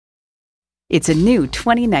It's a new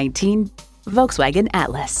 2019 Volkswagen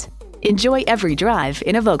Atlas. Enjoy every drive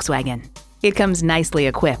in a Volkswagen. It comes nicely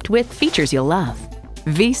equipped with features you'll love.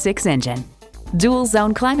 V6 engine, dual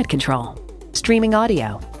zone climate control, streaming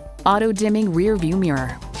audio, auto dimming rear view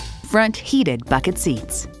mirror, front heated bucket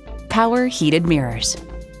seats, power heated mirrors,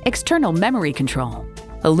 external memory control,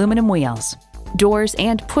 aluminum wheels, doors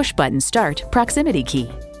and push button start proximity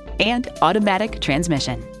key, and automatic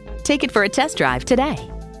transmission. Take it for a test drive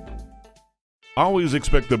today. Always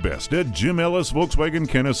expect the best at Jim Ellis Volkswagen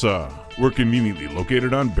Kennesaw. We're conveniently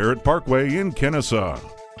located on Barrett Parkway in Kennesaw.